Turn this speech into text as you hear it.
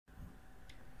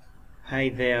Hi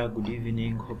there, good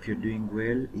evening, hope you're doing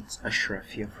well. It's Ashraf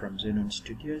here from Xenon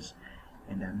Studios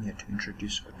and I'm here to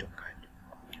introduce Autocad.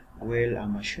 Well,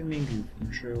 I'm assuming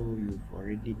you've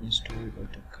already installed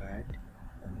Autocad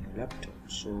on your laptop,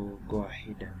 so go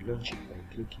ahead and launch it by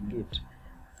clicking it.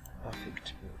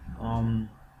 Perfect.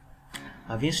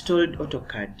 I've installed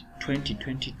Autocad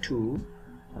 2022.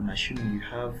 I'm assuming you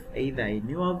have either a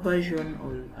newer version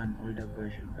or an older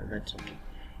version, but that's okay.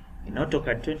 In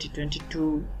Autocad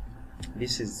 2022,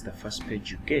 this is the first page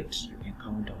you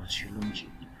encounter once you launch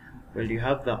it. Well, you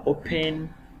have the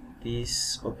open.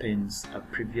 This opens a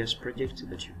previous project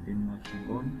that you've been working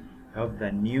on. You have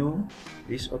the new.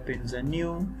 This opens a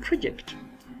new project.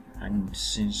 And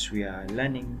since we are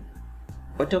learning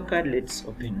AutoCAD, let's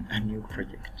open a new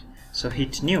project. So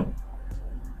hit new.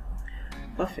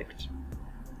 Perfect.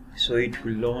 So it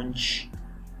will launch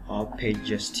our page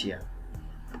just here.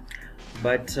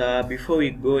 But before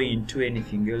we go into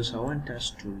anything else, I want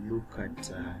us to look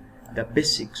at the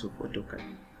basics of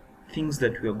AutoCAD, things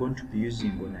that we are going to be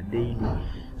using on a daily,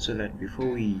 so that before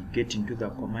we get into the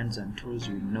commands and tools,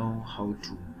 we know how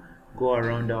to go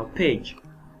around our page.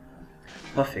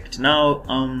 Perfect. Now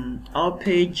our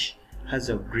page has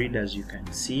a grid, as you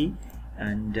can see,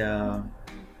 and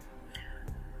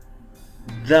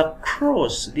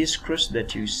this cross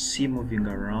that you see moving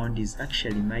around is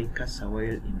actually my cursor while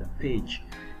in the page.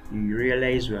 You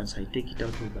realize once I take it out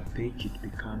of the page, it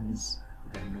becomes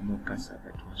the normal cursor,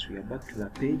 but once we are back to the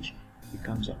page, it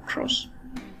becomes a cross.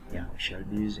 Yeah, we shall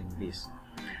be using this.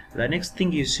 The next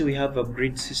thing you see, we have a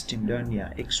grid system down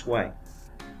here, XY.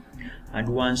 And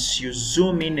once you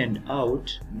zoom in and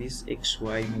out, this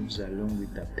XY moves along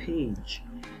with the page.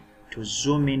 To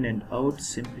zoom in and out,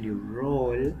 simply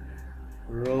roll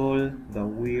the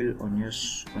wheel on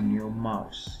your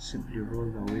mouse. Simply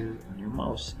roll the wheel on your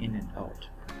mouse in and out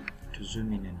to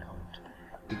zoom in and out.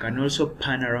 You can also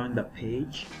pan around the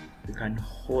page. You can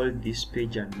hold this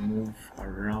page and move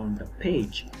around the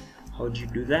page. How do you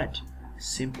do that?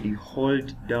 Simply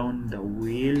hold down the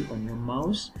wheel on your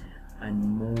mouse and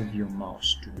move your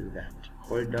mouse to do that.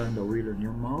 Hold down the wheel on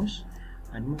your mouse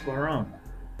and move around.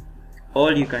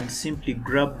 Or you can simply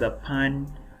grab the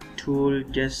pan tool.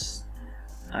 Just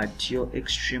at your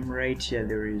extreme right here,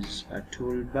 there is a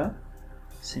toolbar.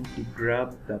 Simply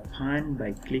grab the pan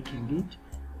by clicking it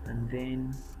and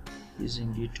then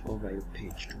using it over your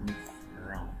page to move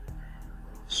around.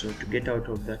 So to get out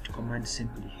of that command,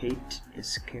 simply hit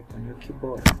escape on your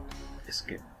keyboard.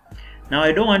 Escape. Now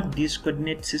I don't want this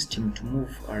coordinate system to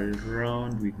move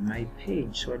around with my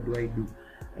page, so what do?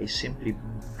 I simply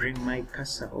bring my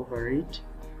cursor over it,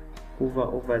 hover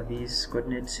over this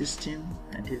coordinate system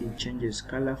until it changes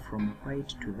color from white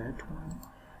to that one.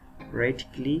 Right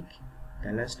click,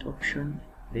 the last option,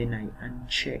 then I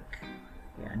uncheck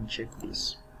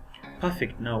this.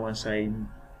 Perfect. Now once I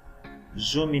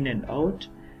zoom in and out,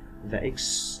 the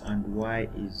X and Y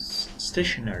is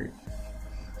stationary.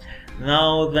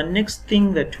 Now the next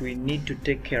thing that we need to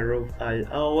take care of are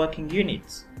our working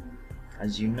units.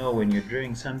 As you know, when you're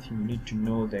drawing something, you need to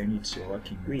know the units you're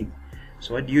working with.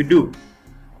 So what do?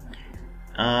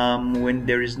 When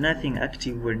there is nothing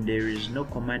active, when there is no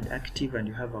command active and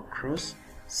you have a cross,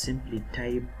 simply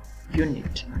type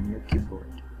unit on your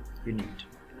keyboard. Unit.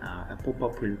 A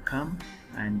pop-up will come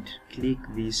and click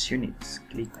these units.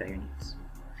 Click the units.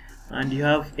 And you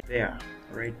have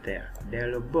right there,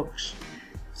 dialog box.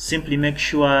 Simply make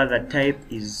sure the type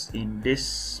is in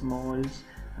decimals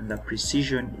and the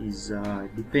precision is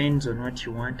depends on what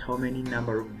you want. How many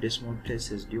number of decimal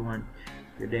places do you want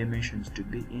your dimensions to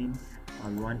be in?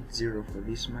 I'll want 0 for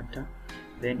this matter.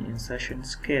 Then insertion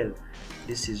scale,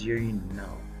 this is your unit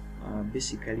now.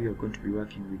 Basically you're going to be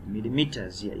working with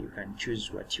millimeters here. You can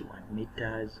choose what you want,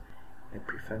 meters. I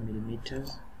prefer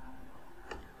millimeters.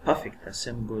 Perfect. The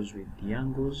same goes with the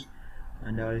angles,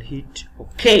 and I'll hit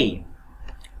OK.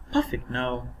 Perfect.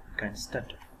 Now you can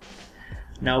start.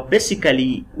 Now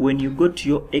basically when you go to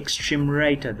your extreme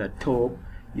right at the top,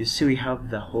 you see we have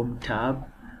the home tab.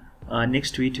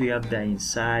 Next to it we have the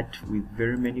insert with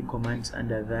very many commands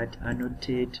under that,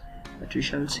 annotate, but we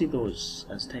shall see those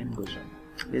as time goes on.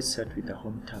 Let's start with the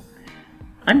home tab.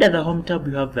 Under the home tab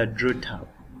we have the draw tab.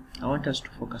 I want us to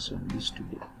focus on this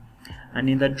today. And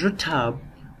in the draw tab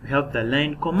we have the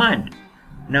line command.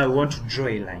 Now we want to draw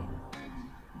a line.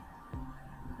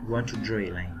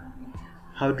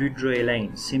 How do you draw a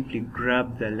line? Simply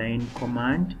grab the line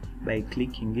command by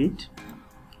clicking it.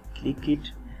 Click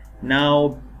it.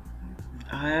 Now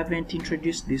I haven't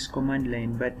introduced this command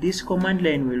line, but this command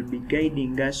line will be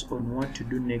guiding us on what to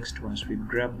do next once we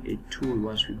grab a tool,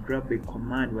 once we grab a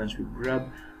command, once we grab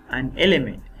an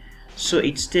element. So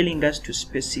it's telling us to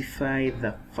specify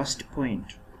the first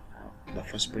point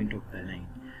of the line.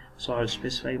 So I'll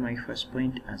specify my first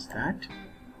point as that,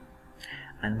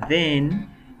 and then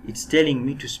it's telling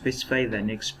me to specify the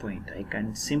next point. I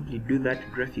can simply do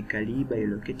that graphically by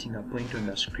locating a point on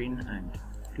the screen and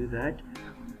do that,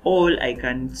 or I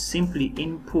can simply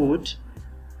input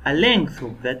a length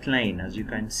of that line. As you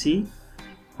can see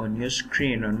on your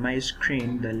screen, on my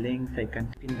screen, the length, I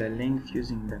can pin the length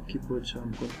using the keyboard, so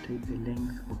I'm going to type a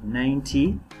length of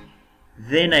 90.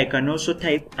 Then I can also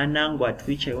type an angle at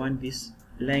which I want this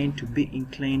line to be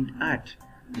inclined at.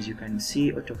 As you can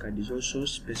see, Autocad is also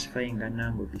specifying an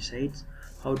angle besides.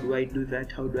 How do I do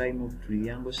that? How do I move to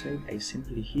the angle side? I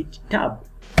simply hit tab.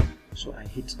 So I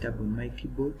hit tab on my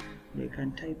keyboard, and I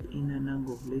can type in an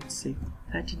angle of, let's say,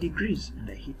 30 degrees, and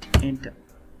I hit enter.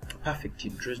 Perfect,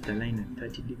 it draws the line at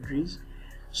 30 degrees.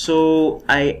 So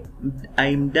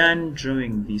I'm done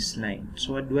drawing this line.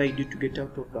 So what do I do to get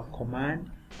out of the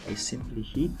command? I simply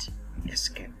hit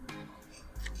escape.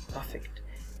 Perfect.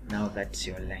 Now that's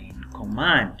your line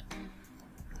command.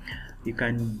 You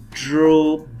can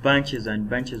draw bunches and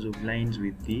bunches of lines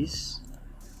with this,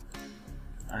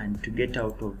 and to get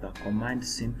out of the command,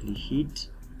 simply hit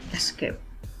escape.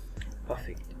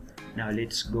 Perfect. Now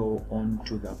let's go on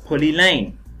to the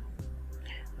polyline.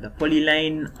 The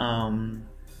polyline,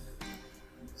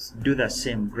 do the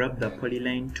same. Grab the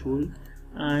polyline tool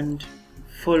and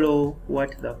follow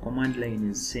what the command line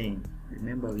is saying.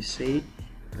 Remember, we said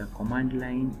the command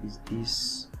line is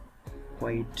this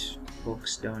white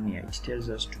box down here. It tells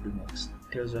us to do next.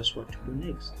 It tells us what to do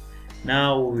next.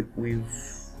 Now we've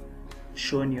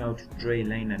shown you how to draw a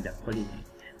line and a polyline,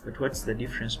 but what's the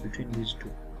difference between these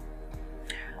two?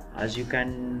 As you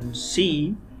can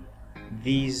see,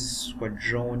 these were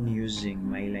drawn using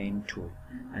my line tool,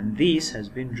 and this has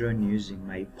been drawn using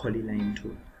my polyline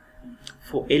tool.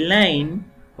 For a line,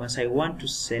 once I want to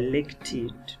select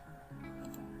it,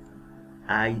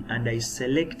 I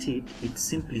select it, it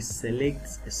simply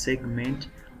selects a segment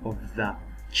of the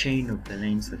chain of the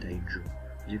lines that I drew.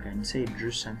 You can say I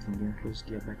drew something enclosed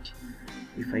here, but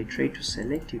if I try to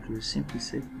select it, it will simply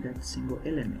select that single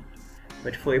element.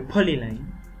 But for a polyline,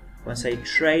 once I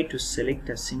try to select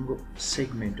a single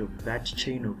segment of that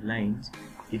chain of lines,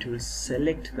 it will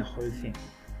select the whole thing.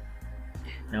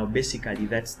 Now basically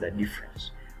that's the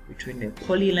difference between a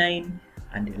polyline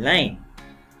and a line.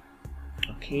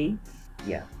 Okay,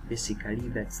 yeah, basically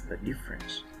that's the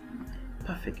difference.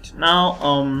 Perfect.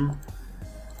 Now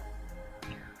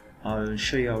I'll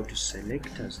show you how to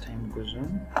select as time goes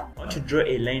on. I want to draw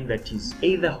a line that is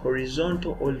either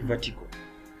horizontal or vertical.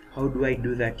 How do I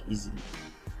do that easily?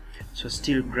 So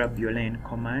still grab your line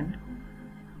command,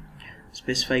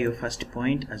 specify your first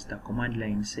point as the command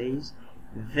line says,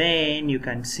 then you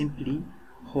can simply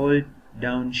hold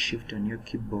down shift on your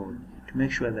keyboard to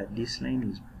make sure that this line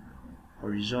is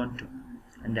horizontal.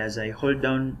 And as I hold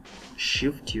down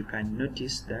shift, you can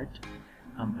notice that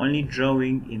I'm only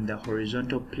drawing in the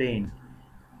horizontal plane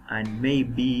and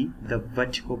maybe the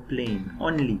vertical plane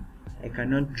only. I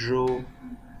cannot draw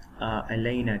a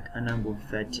line at an angle of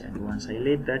 30, and once I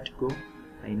let that go,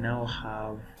 I now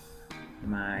have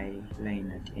my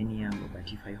line at any angle.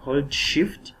 But if I hold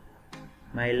shift,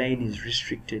 my line is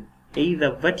restricted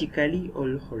either vertically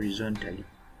or horizontally.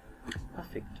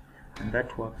 Perfect. And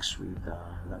that works with the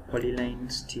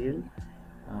polyline still.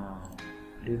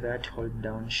 Do that, hold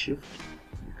down shift.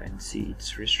 You can see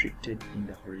it's restricted in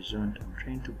the horizontal. I'm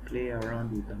trying to play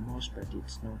around with the mouse, but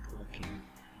it's not working.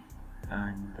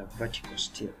 And the vertical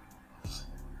still.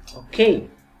 Okay.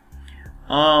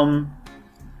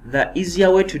 The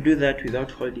easier way to do that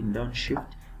without holding down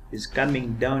shift is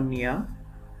coming down here.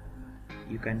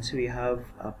 You can see we have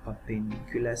a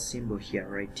perpendicular symbol here,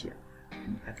 right here,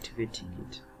 and activating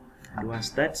it. And once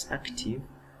that's active,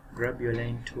 grab your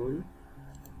line tool,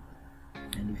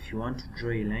 and if you want to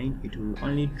draw a line, it will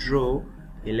only draw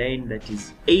a line that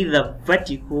is either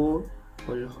vertical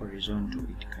or horizontal.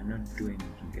 It cannot do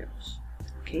anything else.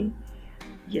 Okay,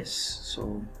 yes,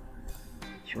 so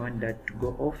if you want that to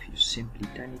go off, you simply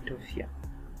turn it off here,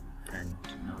 and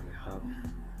now you have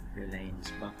your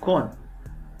lines back on.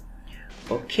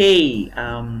 Okay,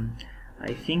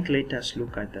 I think let us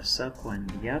look at the circle and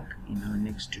the arc in our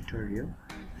next tutorial.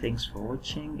 Thanks for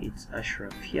watching. It's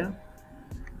Ashraf here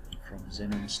from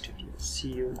Xenon Studio.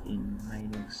 See you in my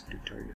next tutorial.